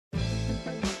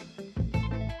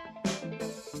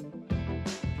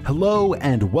Hello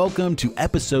and welcome to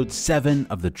episode 7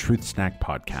 of the Truth Snack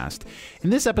podcast. In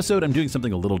this episode, I'm doing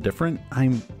something a little different.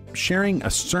 I'm sharing a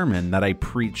sermon that I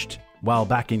preached while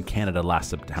back in Canada last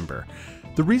September.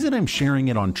 The reason I'm sharing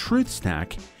it on Truth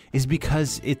Snack is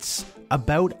because it's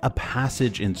about a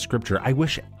passage in Scripture I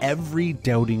wish every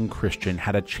doubting Christian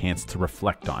had a chance to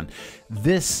reflect on.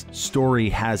 This story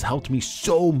has helped me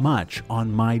so much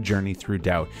on my journey through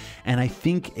doubt, and I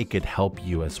think it could help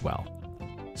you as well.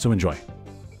 So enjoy.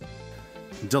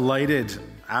 Delighted,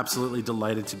 absolutely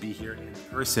delighted to be here in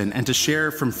person and to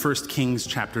share from 1 Kings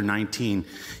chapter 19.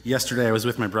 Yesterday I was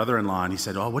with my brother-in-law and he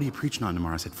said, "Oh, what are you preaching on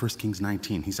tomorrow?" I said, 1 Kings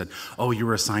 19. He said, "Oh, you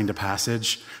were assigned a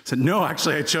passage?" I said, "No,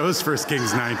 actually I chose 1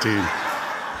 Kings 19.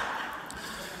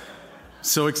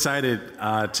 So excited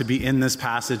to be in this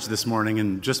passage this morning,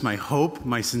 and just my hope,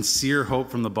 my sincere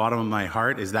hope from the bottom of my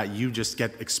heart is that you just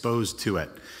get exposed to it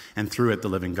and through it the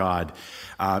living God.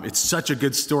 It's such a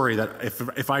good story that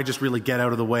if I just really get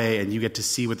out of the way and you get to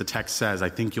see what the text says, I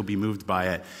think you'll be moved by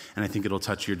it, and I think it'll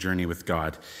touch your journey with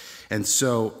God. And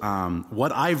so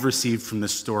what I've received from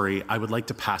this story, I would like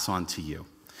to pass on to you.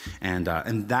 And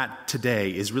that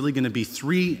today is really going to be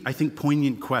 3, I think,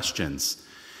 poignant questions.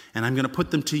 And I'm going to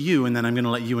put them to you, and then I'm going to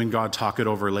let you and God talk it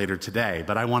over later today.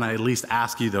 But I want to at least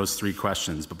ask you those 3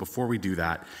 questions. But before we do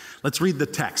that, let's read the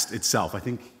text itself. I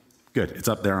think, good, it's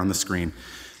up there on the screen.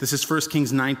 This is 1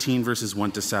 Kings 19, verses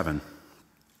 1 to 7.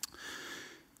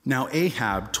 Now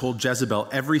Ahab told Jezebel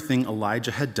everything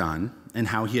Elijah had done and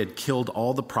how he had killed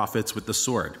all the prophets with the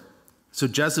sword. So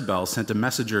Jezebel sent a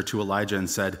messenger to Elijah and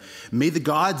said, "May the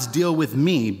gods deal with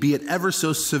me, be it ever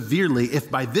so severely, if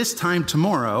by this time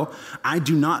tomorrow I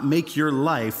do not make your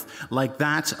life like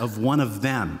that of one of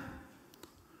them."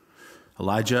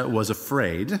 Elijah was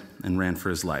afraid and ran for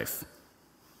his life.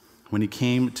 When he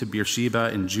came to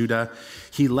Beersheba in Judah,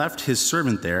 he left his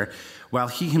servant there while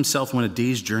he himself went a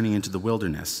day's journey into the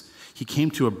wilderness. He came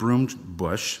to a broom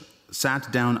bush,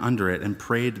 sat down under it, and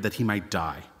prayed that he might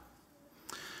die.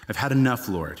 "I've had enough,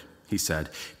 Lord," he said.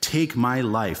 "Take my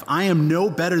life. I am no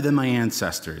better than my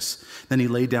ancestors." Then he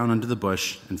lay down under the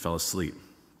bush and fell asleep.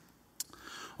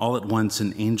 All at once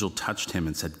an angel touched him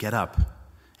and said, "Get up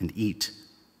and eat."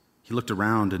 He looked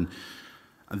around, and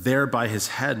there by his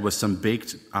head was some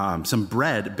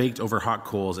bread baked over hot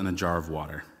coals and a jar of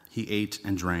water. He ate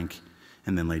and drank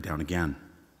and then lay down again.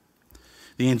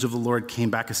 The angel of the Lord came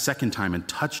back a second time and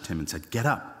touched him and said, "Get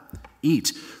up.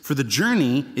 Eat, for the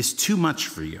journey is too much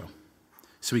for you."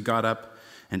 So he got up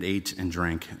and ate and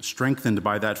drank. Strengthened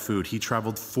by that food, he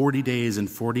traveled 40 days and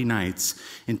 40 nights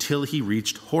until he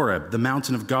reached Horeb, the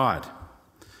mountain of God.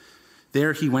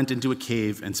 There he went into a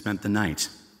cave and spent the night.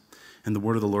 And the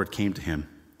word of the Lord came to him,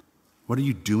 "What are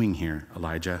you doing here,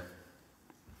 Elijah?"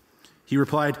 He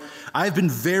replied, "I have been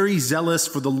very zealous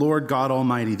for the Lord God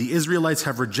Almighty. The Israelites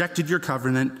have rejected your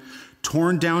covenant,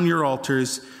 torn down your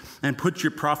altars, and put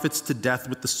your prophets to death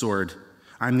with the sword.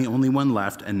 I'm the only one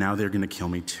left, and now they're going to kill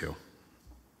me too."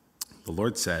 The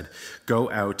Lord said,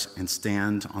 "Go out and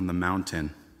stand on the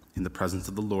mountain in the presence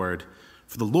of the Lord,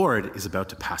 for the Lord is about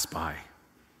to pass by."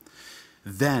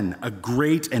 Then a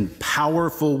great and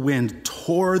powerful wind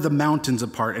tore the mountains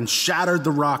apart and shattered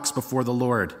the rocks before the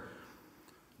Lord.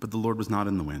 But the Lord was not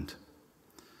in the wind.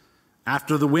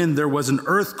 After the wind, there was an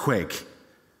earthquake,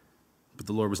 but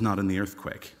the Lord was not in the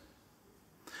earthquake.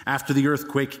 After the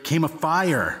earthquake came a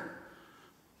fire,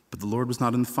 but the Lord was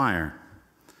not in the fire.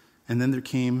 And then there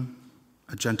came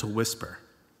a gentle whisper.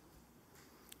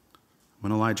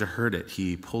 When Elijah heard it,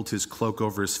 he pulled his cloak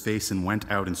over his face and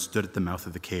went out and stood at the mouth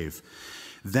of the cave.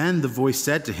 Then the voice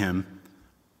said to him,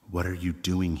 "What are you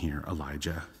doing here,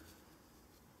 Elijah?"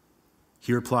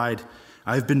 He replied,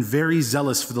 "I have been very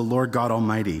zealous for the Lord God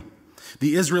Almighty.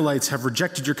 The Israelites have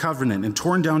rejected your covenant and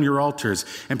torn down your altars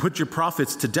and put your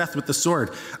prophets to death with the sword.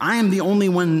 I am the only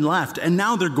one left, and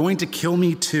now they're going to kill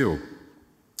me too."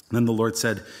 Then the Lord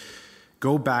said,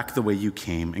 "Go back the way you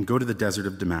came and go to the desert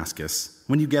of Damascus.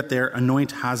 When you get there,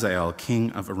 anoint Hazael,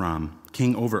 king over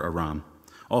Aram.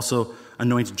 Also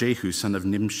anoint Jehu, son of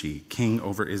Nimshi, king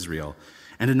over Israel.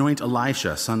 And anoint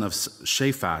Elisha, son of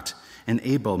Shaphat, and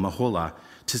Abel Meholah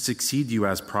to succeed you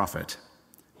as prophet.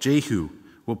 Jehu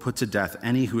will put to death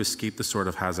any who escape the sword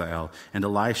of Hazael, and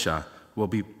Elisha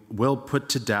will put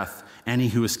to death any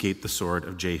who escape the sword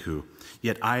of Jehu.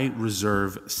 Yet I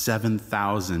reserve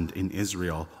 7,000 in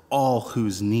Israel, all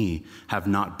whose knee have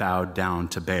not bowed down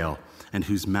to Baal, and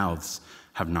whose mouths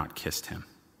have not kissed him."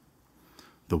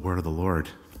 The word of the Lord.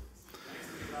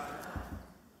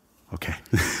 Okay.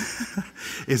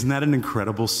 Isn't that an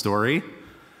incredible story?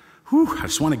 I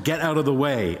just want to get out of the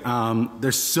way.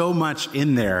 There's so much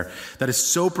in there that is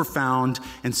so profound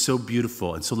and so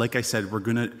beautiful. And so, like I said, we're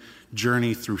going to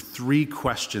journey through 3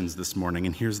 questions this morning.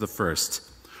 And here's the first.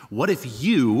 What if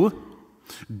you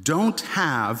don't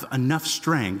have enough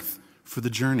strength for the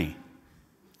journey?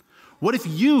 What if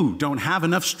you don't have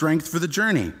enough strength for the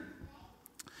journey?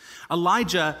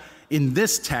 Elijah, in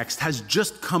this text, has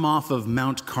just come off of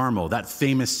Mount Carmel, that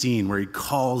famous scene where he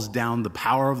calls down the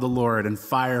power of the Lord and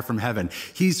fire from heaven.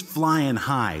 He's flying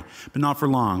high, but not for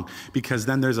long, because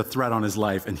then there's a threat on his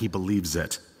life and he believes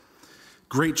it.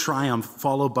 Great triumph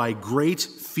followed by great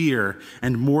fear,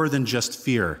 and more than just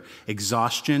fear,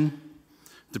 exhaustion,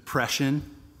 depression,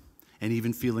 and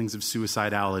even feelings of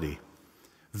suicidality.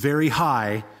 Very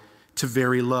high to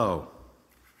very low.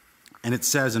 And it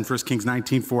says in 1 Kings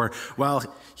 19:4, while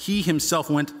he himself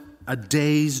went a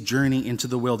day's journey into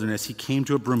the wilderness, he came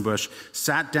to a broom bush,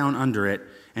 sat down under it,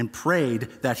 and prayed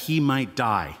that he might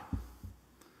die.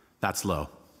 That's low.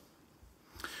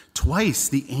 Twice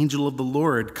the angel of the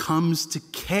Lord comes to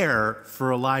care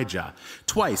for Elijah.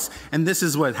 Twice. And this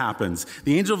is what happens.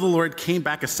 The angel of the Lord came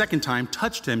back a second time,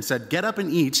 touched him, said, get up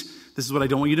and eat. This is what I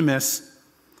don't want you to miss.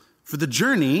 For the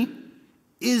journey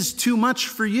is too much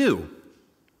for you.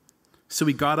 So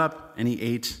he got up and he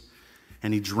ate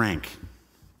and he drank.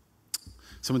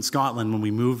 So in Scotland, when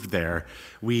we moved there,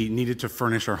 we needed to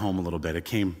furnish our home a little bit. It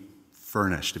came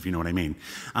furnished, if you know what I mean.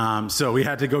 So we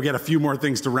had to go get a few more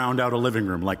things to round out a living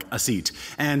room, like a seat.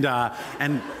 And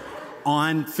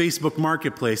on Facebook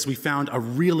Marketplace, we found a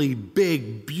really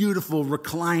big, beautiful,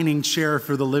 reclining chair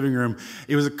for the living room.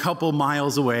 It was a couple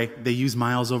miles away. They use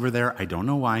miles over there. I don't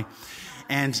know why.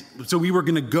 And so we were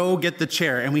going to go get the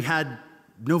chair, and we had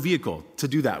no vehicle to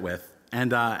do that with.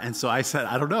 And so I said,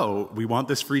 I don't know, we want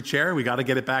this free chair. We got to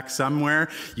get it back somewhere.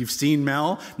 You've seen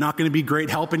Mel, not going to be great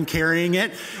help in carrying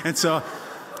it. And so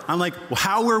I'm like, well,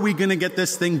 how are we going to get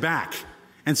this thing back?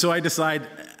 And so I decide,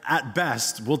 at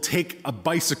best, we'll take a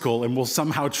bicycle and we'll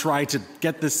somehow try to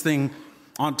get this thing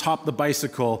on top of the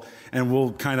bicycle, and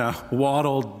we'll kind of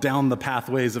waddle down the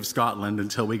pathways of Scotland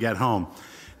until we get home.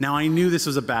 Now, I knew this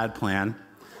was a bad plan.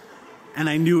 And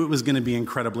I knew it was going to be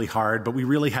incredibly hard, but we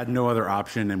really had no other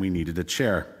option, and we needed a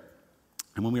chair.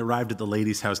 And when we arrived at the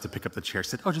lady's house to pick up the chair, I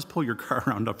said, just pull your car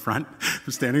around up front.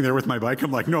 I'm standing there with my bike. I'm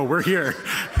like, no, we're here.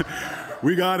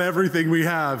 We got everything we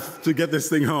have to get this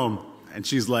thing home. And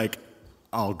she's like,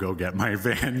 I'll go get my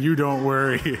van. You don't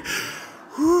worry.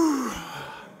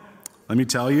 Let me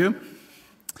tell you,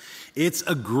 it's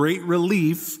a great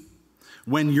relief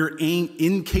when your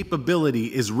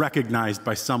incapability is recognized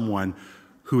by someone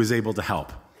who is able to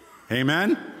help.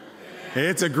 Amen?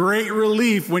 It's a great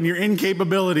relief when your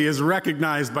incapability is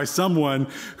recognized by someone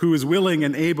who is willing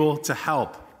and able to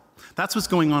help. That's what's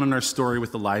going on in our story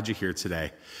with Elijah here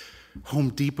today. Home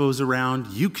Depot's around.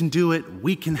 You can do it.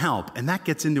 We can help. And that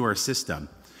gets into our system.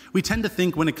 We tend to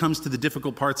think when it comes to the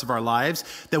difficult parts of our lives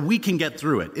that we can get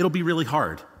through it. It'll be really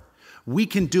hard. We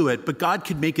can do it, but God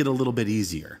could make it a little bit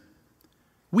easier.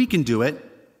 We can do it.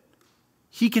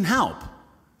 He can help.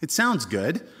 It sounds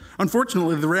good.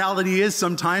 Unfortunately, the reality is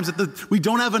sometimes that we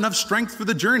don't have enough strength for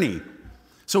the journey.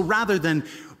 So rather than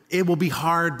it will be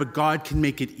hard, but God can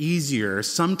make it easier,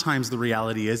 sometimes the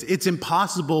reality is it's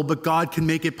impossible, but God can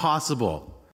make it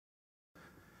possible.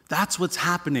 That's what's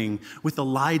happening with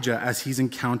Elijah as he's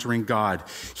encountering God.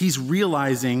 He's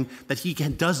realizing that he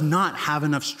does not have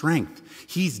enough strength.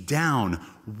 He's down,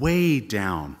 way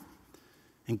down.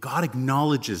 And God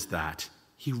acknowledges that.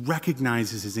 He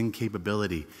recognizes his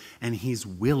incapability, and he's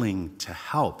willing to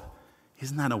help.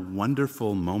 Isn't that a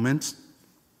wonderful moment?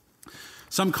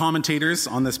 Some commentators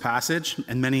on this passage,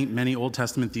 and many Old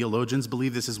Testament theologians,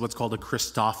 believe this is what's called a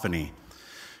Christophany.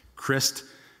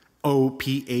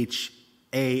 O-P-H-A-N-Y,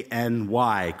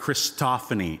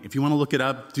 Christophany. If you want to look it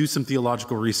up, do some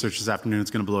theological research this afternoon.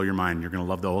 It's going to blow your mind. You're going to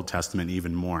love the Old Testament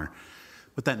even more.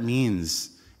 What that means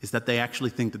is that they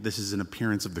actually think that this is an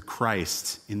appearance of the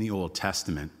Christ in the Old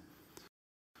Testament.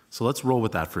 So let's roll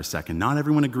with that for a second. Not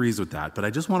everyone agrees with that, but I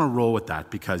just want to roll with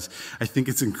that because I think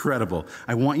it's incredible.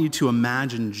 I want you to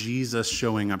imagine Jesus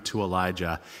showing up to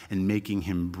Elijah and making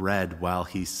him bread while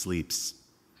he sleeps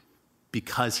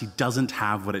because he doesn't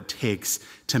have what it takes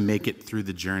to make it through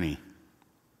the journey.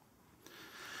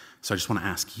 So I just want to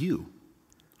ask you,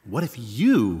 what if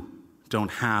you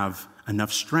don't have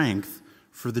enough strength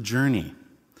for the journey?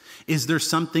 Is there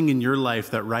something in your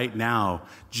life that right now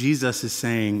Jesus is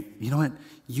saying, you know what,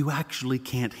 you actually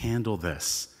can't handle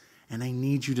this, and I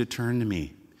need you to turn to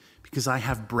me because I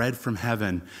have bread from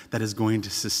heaven that is going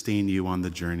to sustain you on the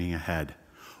journey ahead?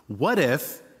 What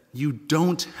if you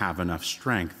don't have enough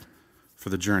strength for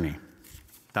the journey?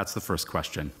 That's the first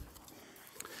question.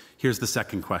 Here's the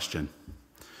second question.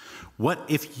 What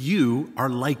if you are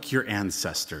like your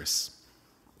ancestors?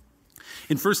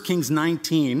 In 1 Kings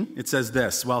 19, it says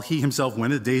this, while he himself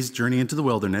went a day's journey into the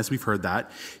wilderness, we've heard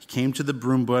that, he came to the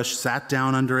broom bush, sat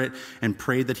down under it, and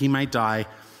prayed that he might die.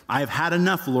 I have had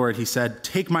enough, Lord, he said.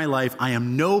 Take my life. I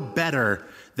am no better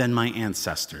than my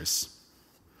ancestors.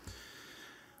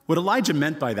 What Elijah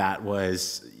meant by that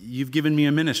was, you've given me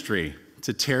a ministry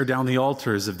to tear down the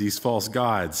altars of these false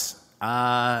gods.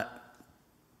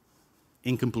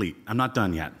 Incomplete. I'm not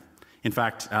done yet. In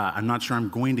fact, I'm not sure I'm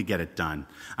going to get it done.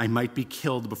 I might be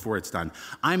killed before it's done.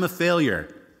 I'm a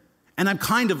failure. And I'm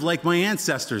kind of like my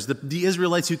ancestors, the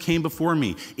Israelites who came before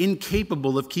me,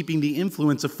 incapable of keeping the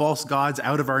influence of false gods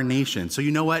out of our nation. So you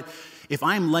know what? If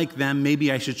I'm like them,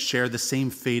 maybe I should share the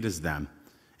same fate as them.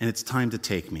 And it's time to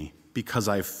take me because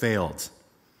I've failed.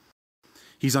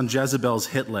 He's on Jezebel's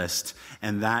hit list,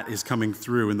 and that is coming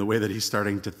through in the way that he's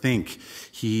starting to think.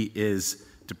 He is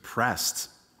depressed.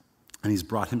 And he's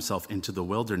brought himself into the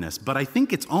wilderness. But I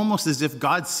think it's almost as if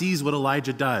God sees what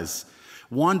Elijah does,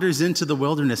 wanders into the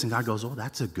wilderness, and God goes, oh,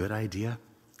 that's a good idea.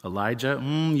 Elijah,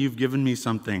 you've given me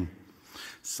something.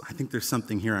 So I think there's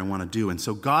something here I want to do. And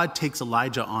so God takes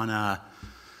Elijah on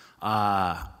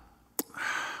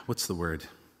what's the word?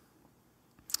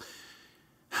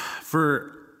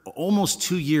 For almost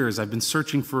 2 years, I've been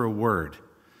searching for a word.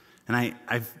 And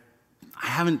I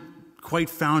haven't quite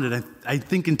found it, I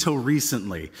think, until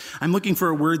recently. I'm looking for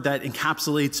a word that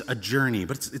encapsulates a journey,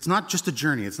 but it's not just a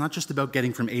journey. It's not just about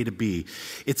getting from A to B.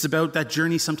 It's about that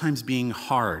journey sometimes being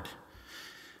hard,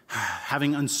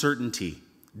 having uncertainty,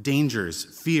 dangers,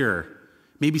 fear,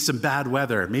 maybe some bad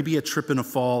weather, maybe a trip and a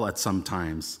fall at some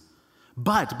times.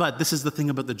 But this is the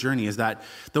thing about the journey, is that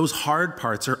those hard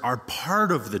parts are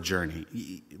part of the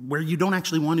journey, where you don't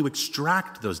actually want to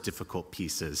extract those difficult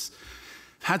pieces.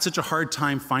 Had such a hard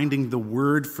time finding the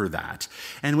word for that.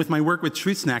 And with my work with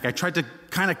Truth Snack, I tried to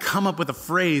kind of come up with a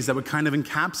phrase that would kind of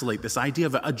encapsulate this idea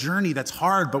of a journey that's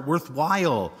hard but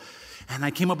worthwhile. And I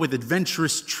came up with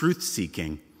adventurous truth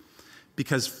seeking.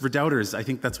 Because for doubters, I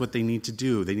think that's what they need to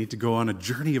do. They need to go on a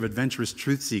journey of adventurous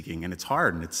truth seeking. And it's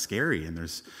hard and it's scary and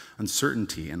there's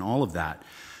uncertainty and all of that.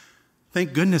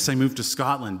 Thank goodness I moved to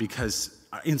Scotland, because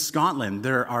in Scotland,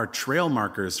 there are trail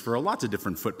markers for lots of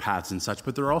different footpaths and such,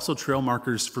 but there are also trail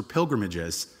markers for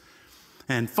pilgrimages.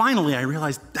 And finally, I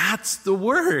realized that's the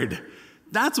word.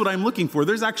 That's what I'm looking for.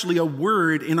 There's actually a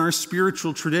word in our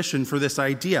spiritual tradition for this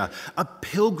idea, a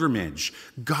pilgrimage.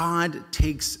 God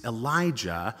takes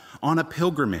Elijah on a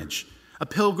pilgrimage. A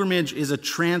pilgrimage is a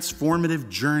transformative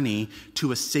journey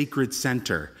to a sacred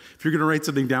center. If you're going to write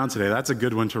something down today, that's a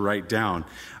good one to write down.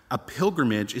 A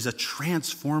pilgrimage is a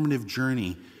transformative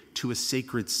journey to a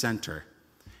sacred center.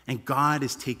 And God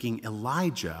is taking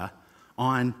Elijah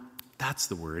on, that's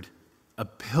the word, a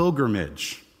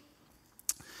pilgrimage.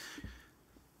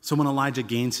 So when Elijah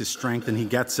gains his strength and he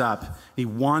gets up, he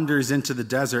wanders into the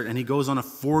desert and he goes on a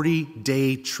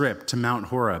 40-day trip to Mount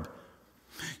Horeb.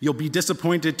 You'll be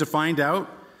disappointed to find out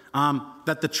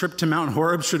that the trip to Mount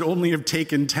Horeb should only have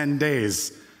taken 10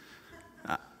 days.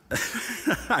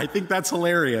 I think that's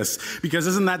hilarious, because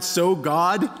isn't that so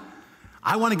God?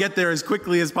 I want to get there as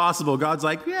quickly as possible. God's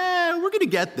like, yeah, we're going to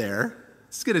get there.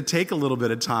 It's going to take a little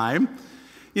bit of time.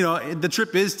 You know, the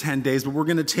trip is 10 days, but we're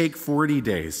going to take 40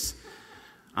 days.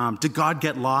 Did God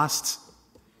get lost?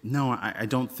 No, I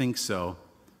don't think so.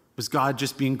 Was God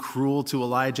just being cruel to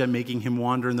Elijah, making him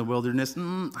wander in the wilderness?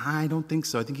 I don't think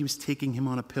so. I think he was taking him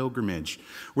on a pilgrimage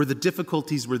where the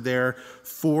difficulties were there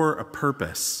for a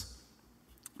purpose.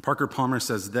 Parker Palmer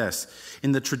says this: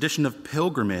 in the tradition of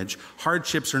pilgrimage,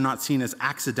 hardships are not seen as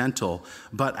accidental,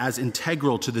 but as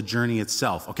integral to the journey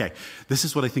itself. Okay, this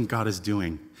is what I think God is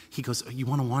doing. He goes, you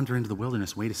want to wander into the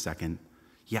wilderness? Wait a second.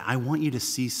 Yeah, I want you to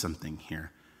see something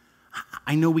here.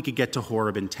 I know we could get to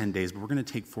Horeb in 10 days, but we're going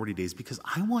to take 40 days because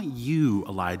I want you,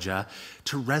 Elijah,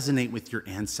 to resonate with your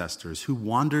ancestors who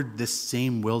wandered this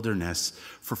same wilderness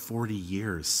for 40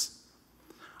 years.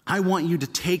 I want you to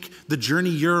take the journey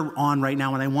you're on right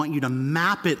now, and I want you to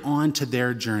map it onto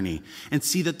their journey and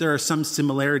see that there are some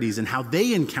similarities in how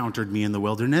they encountered me in the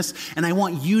wilderness, and I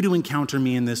want you to encounter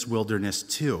me in this wilderness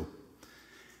too.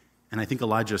 And I think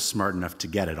Elijah's smart enough to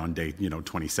get it on day,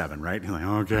 27, right? He's like,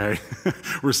 okay,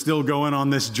 we're still going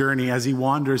on this journey as he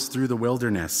wanders through the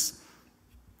wilderness.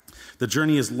 The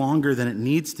journey is longer than it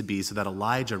needs to be so that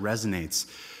Elijah resonates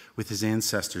with his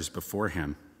ancestors before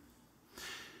him.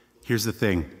 Here's the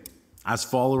thing. As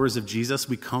followers of Jesus,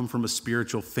 we come from a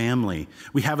spiritual family.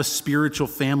 We have a spiritual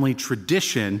family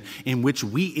tradition in which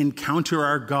we encounter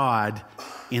our God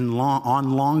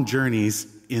on long journeys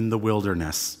in the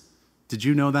wilderness. Did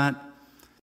you know that?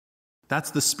 That's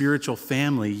the spiritual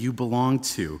family you belong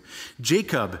to.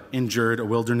 Jacob endured a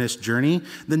wilderness journey.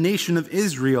 The nation of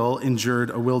Israel endured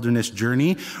a wilderness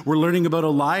journey. We're learning about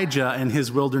Elijah and his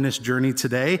wilderness journey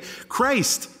today.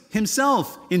 Christ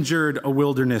himself endured a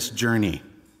wilderness journey.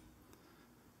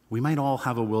 We might all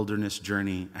have a wilderness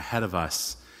journey ahead of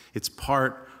us. It's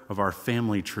part of our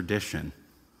family tradition.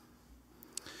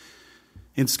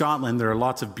 In Scotland, there are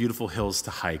lots of beautiful hills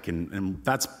to hike, and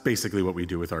that's basically what we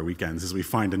do with our weekends, is we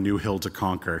find a new hill to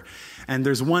conquer. And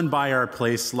there's one by our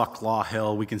place, Lucklaw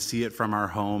Hill. We can see it from our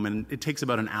home, and it takes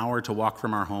about an hour to walk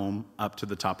from our home up to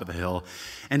the top of the hill.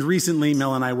 And recently,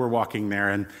 Mel and I were walking there,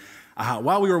 and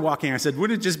while we were walking, I said,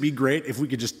 wouldn't it just be great if we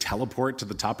could just teleport to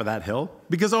the top of that hill?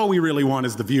 Because all we really want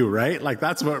is the view, right? Like,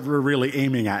 that's what we're really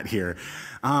aiming at here.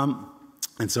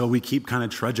 And so we keep kind of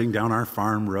trudging down our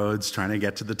farm roads, trying to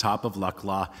get to the top of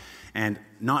Lucklaw. And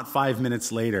not 5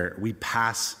 minutes later, we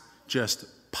pass just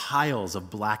piles of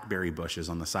blackberry bushes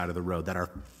on the side of the road that are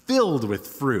filled with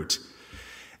fruit.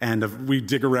 And we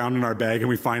dig around in our bag and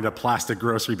we find a plastic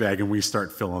grocery bag and we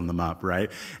start filling them up,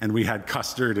 right? And we had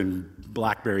custard and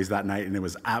blackberries that night, and it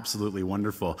was absolutely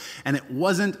wonderful. And it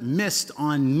wasn't missed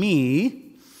on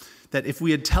me that if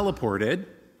we had teleported,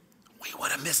 we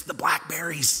would have missed the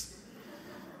blackberries.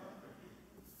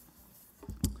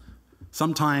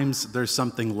 Sometimes there's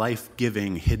something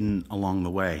life-giving hidden along the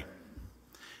way.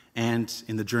 And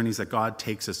in the journeys that God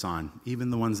takes us on, even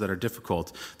the ones that are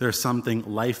difficult, there's something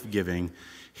life-giving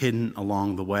hidden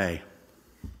along the way.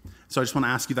 So I just want to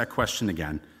ask you that question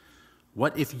again.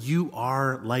 What if you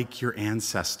are like your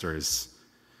ancestors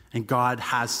and God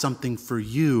has something for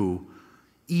you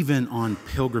even on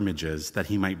pilgrimages that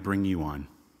he might bring you on?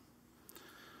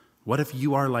 What if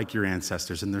you are like your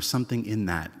ancestors and there's something in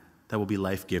that will be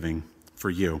life-giving for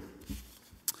you?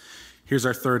 Here's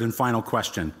our third and final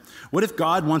question. What if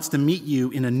God wants to meet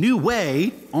you in a new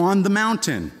way on the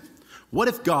mountain? What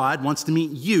if God wants to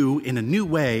meet you in a new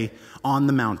way on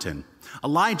the mountain?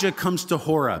 Elijah comes to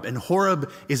Horeb, and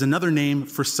Horeb is another name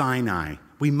for Sinai.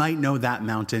 We might know that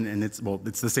mountain, and it's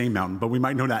the same mountain, but we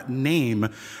might know that name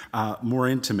more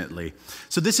intimately.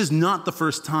 So this is not the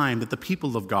first time that the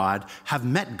people of God have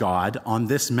met God on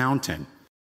this mountain.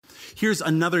 Here's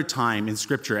another time in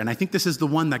Scripture, and I think this is the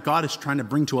one that God is trying to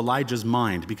bring to Elijah's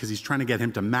mind because he's trying to get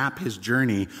him to map his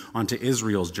journey onto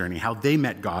Israel's journey, how they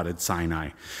met God at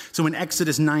Sinai. So in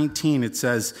Exodus 19, it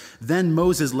says, "Then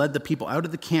Moses led the people out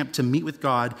of the camp to meet with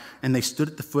God, and they stood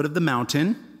at the foot of the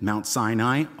mountain, Mount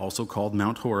Sinai, also called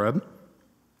Mount Horeb.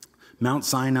 Mount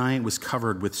Sinai was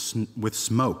covered with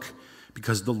smoke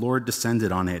because the Lord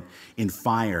descended on it in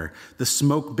fire. The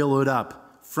smoke billowed up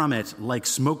from it like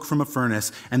smoke from a furnace,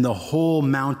 and the whole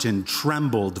mountain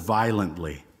trembled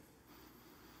violently."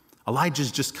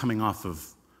 Elijah's just coming off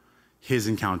of his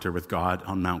encounter with God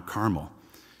on Mount Carmel.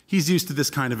 He's used to this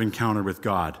kind of encounter with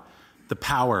God. The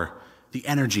power, the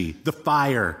energy, the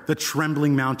fire, the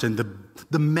trembling mountain,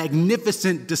 the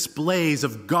magnificent displays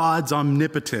of God's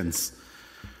omnipotence.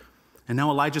 And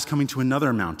now Elijah's coming to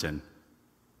another mountain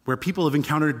where people have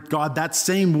encountered God that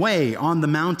same way on the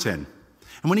mountain.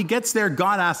 And when he gets there,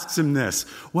 God asks him this,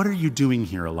 "What are you doing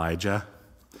here, Elijah?"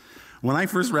 When I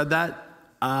first read that,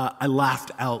 I laughed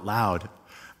out loud.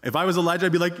 If I was Elijah,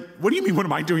 I'd be like, "What do you mean, what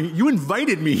am I doing? You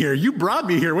invited me here. You brought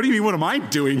me here. What do you mean, what am I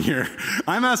doing here?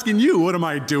 I'm asking you, what am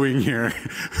I doing here?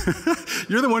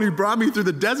 You're the one who brought me through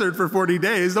the desert for 40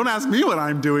 days. Don't ask me what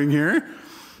I'm doing here."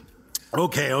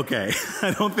 Okay.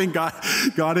 I don't think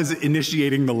God is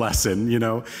initiating the lesson, you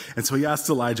know. And so he asks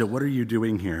Elijah, "What are you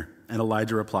doing here?" And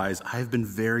Elijah replies, "I have been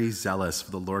very zealous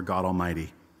for the Lord God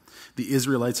Almighty. The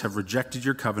Israelites have rejected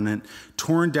your covenant,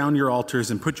 torn down your altars,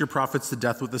 and put your prophets to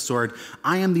death with the sword.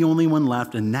 I am the only one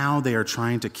left, and now they are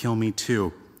trying to kill me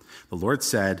too." The Lord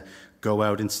said, "Go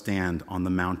out and stand on the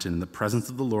mountain in the presence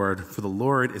of the Lord, for the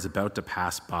Lord is about to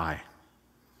pass by."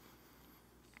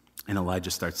 And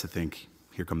Elijah starts to think,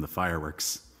 here come the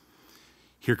fireworks.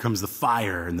 Here comes the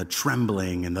fire and the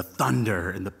trembling and the thunder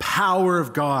and the power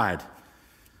of God.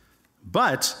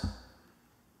 But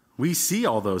we see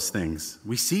all those things.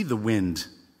 We see the wind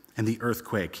and the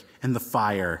earthquake and the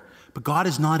fire. But God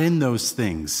is not in those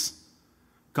things.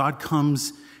 God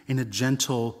comes in a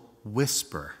gentle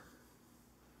whisper.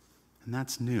 And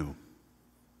that's new.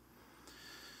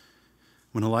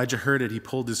 When Elijah heard it, he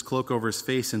pulled his cloak over his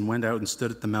face and went out and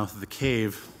stood at the mouth of the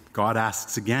cave. God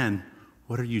asks again,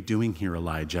 "What are you doing here,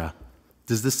 Elijah?"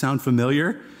 Does this sound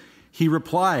familiar? He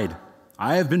replied,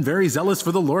 "I have been very zealous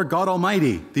for the Lord God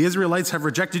Almighty. The Israelites have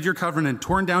rejected your covenant,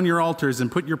 torn down your altars,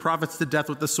 and put your prophets to death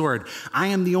with the sword. I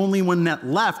am the only one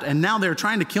left, and now they're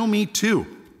trying to kill me too."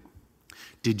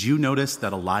 Did you notice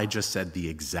that Elijah said the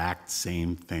exact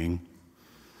same thing?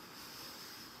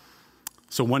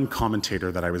 So one commentator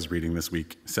that I was reading this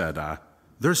week said,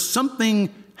 there's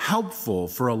something helpful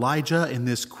for Elijah in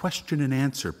this question and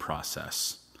answer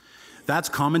process. That's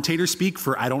commentator speak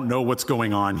for I don't know what's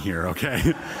going on here,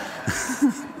 okay?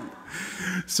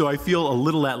 So I feel a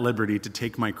little at liberty to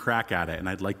take my crack at it, and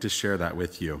I'd like to share that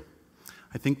with you.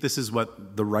 I think this is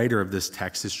what the writer of this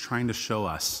text is trying to show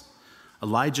us.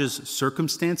 Elijah's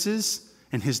circumstances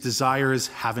and his desires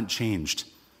haven't changed,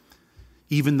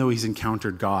 even though he's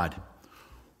encountered God.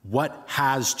 What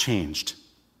has changed?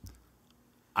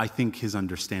 I think his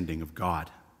understanding of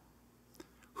God,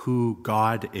 who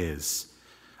God is.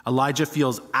 Elijah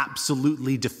feels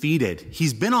absolutely defeated.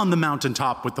 He's been on the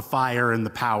mountaintop with the fire and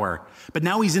the power, but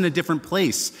now he's in a different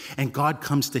place, and God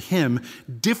comes to him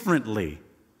differently.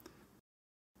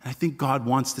 And I think God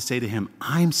wants to say to him,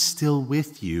 I'm still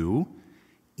with you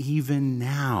even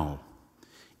now,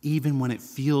 even when it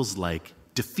feels like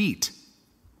defeat.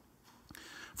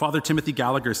 Father Timothy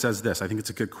Gallagher says this, I think it's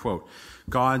a good quote.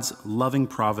 God's loving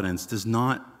providence does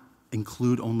not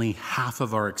include only half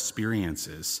of our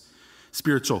experiences.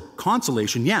 Spiritual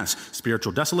consolation, yes.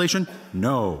 Spiritual desolation,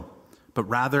 no. But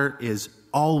rather is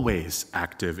always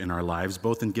active in our lives,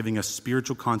 both in giving us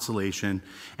spiritual consolation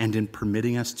and in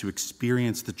permitting us to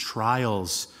experience the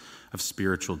trials of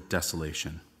spiritual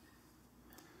desolation.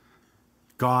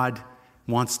 God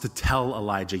wants to tell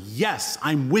Elijah, yes,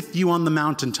 I'm with you on the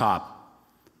mountaintop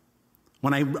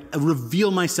when I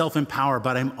reveal myself in power,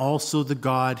 but I'm also the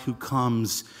God who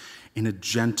comes in a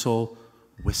gentle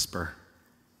whisper.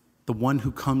 The one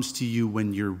who comes to you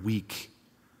when you're weak.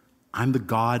 I'm the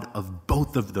God of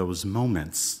both of those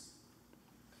moments.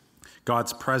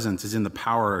 God's presence is in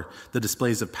the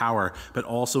displays of power, but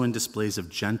also in displays of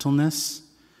gentleness,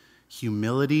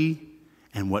 humility,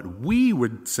 and what we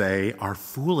would say are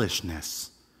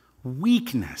foolishness,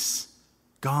 weakness.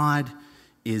 God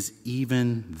is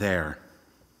even there.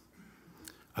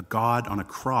 A God on a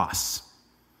cross,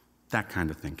 that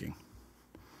kind of thinking.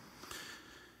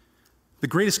 The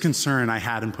greatest concern I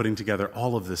had in putting together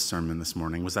all of this sermon this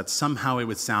morning was that somehow it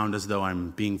would sound as though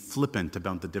I'm being flippant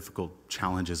about the difficult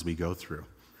challenges we go through.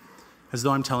 As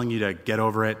though I'm telling you to get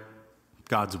over it,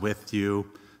 God's with you,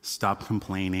 stop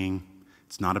complaining,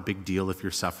 it's not a big deal if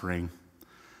you're suffering.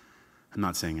 I'm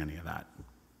not saying any of that.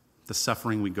 The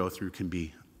suffering we go through can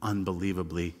be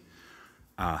unbelievably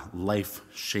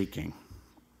life-shaking.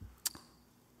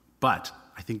 But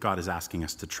I think God is asking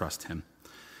us to trust him.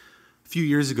 A few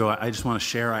years ago, I just want to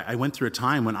share, I went through a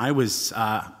time when I was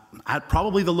at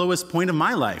probably the lowest point of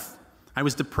my life. I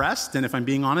was depressed, and if I'm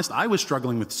being honest, I was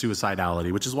struggling with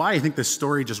suicidality, which is why I think this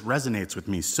story just resonates with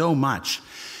me so much.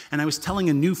 And I was telling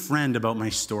a new friend about my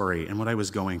story and what I was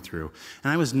going through,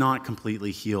 and I was not completely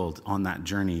healed on that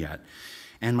journey yet.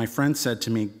 And my friend said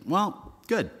to me, well,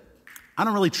 good. I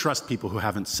don't really trust people who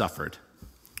haven't suffered.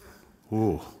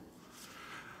 Ooh.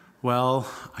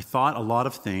 Well, I thought a lot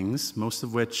of things, most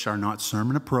of which are not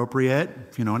sermon appropriate,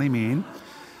 if you know what I mean.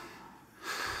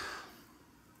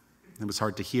 It was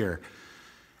hard to hear.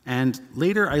 And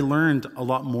later I learned a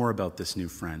lot more about this new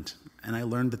friend. And I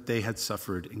learned that they had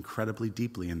suffered incredibly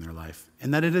deeply in their life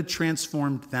and that it had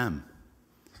transformed them.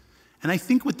 And I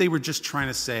think what they were just trying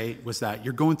to say was that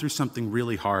you're going through something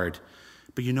really hard,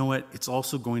 but you know what? It's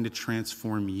also going to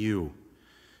transform you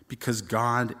because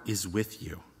God is with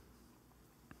you.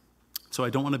 So I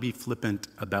don't want to be flippant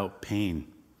about pain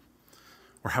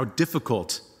or how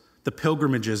difficult the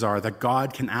pilgrimages are that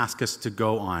God can ask us to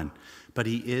go on, but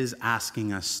he is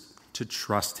asking us to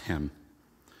trust him,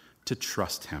 to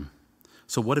trust him.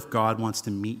 So what if God wants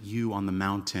to meet you on the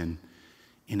mountain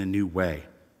in a new way?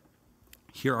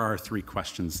 Here are our 3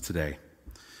 questions today.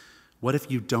 What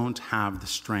if you don't have the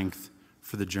strength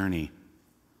for the journey,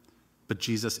 but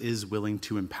Jesus is willing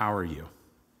to empower you?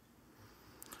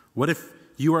 What if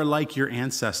you are like your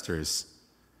ancestors,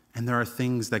 and there are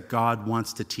things that God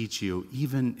wants to teach you,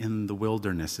 even in the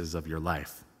wildernesses of your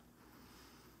life?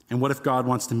 And what if God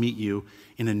wants to meet you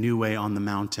in a new way on the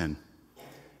mountain?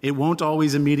 It won't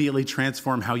always immediately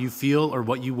transform how you feel or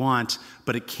what you want,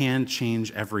 but it can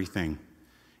change everything.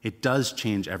 It does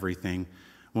change everything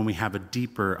when we have a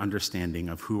deeper understanding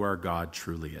of who our God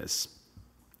truly is.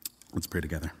 Let's pray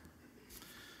together.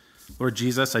 Lord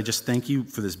Jesus, I just thank you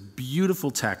for this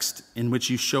beautiful text in which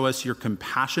you show us your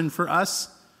compassion for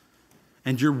us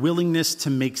and your willingness to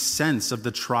make sense of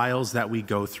the trials that we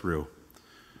go through.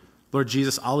 Lord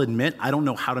Jesus, I'll admit I don't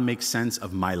know how to make sense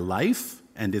of my life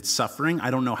and its suffering. I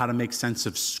don't know how to make sense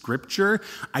of Scripture.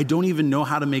 I don't even know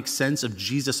how to make sense of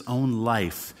Jesus' own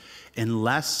life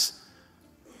unless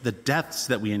the deaths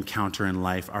that we encounter in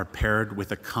life are paired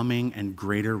with a coming and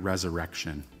greater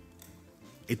resurrection.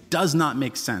 It does not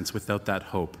make sense without that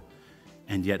hope,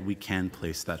 and yet we can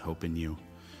place that hope in you.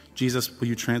 Jesus, will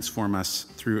you transform us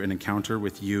through an encounter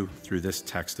with you through this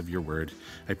text of your word?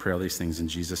 I pray all these things in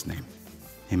Jesus' name.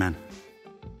 Amen.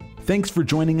 Thanks for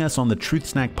joining us on the Truth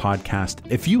Snack podcast.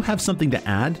 If you have something to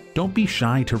add, don't be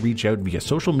shy to reach out via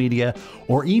social media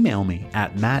or email me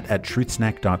at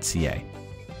matt@truthsnack.ca.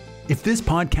 If this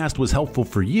podcast was helpful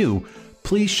for you,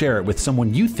 please share it with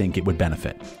someone you think it would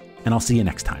benefit. And I'll see you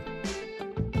next time.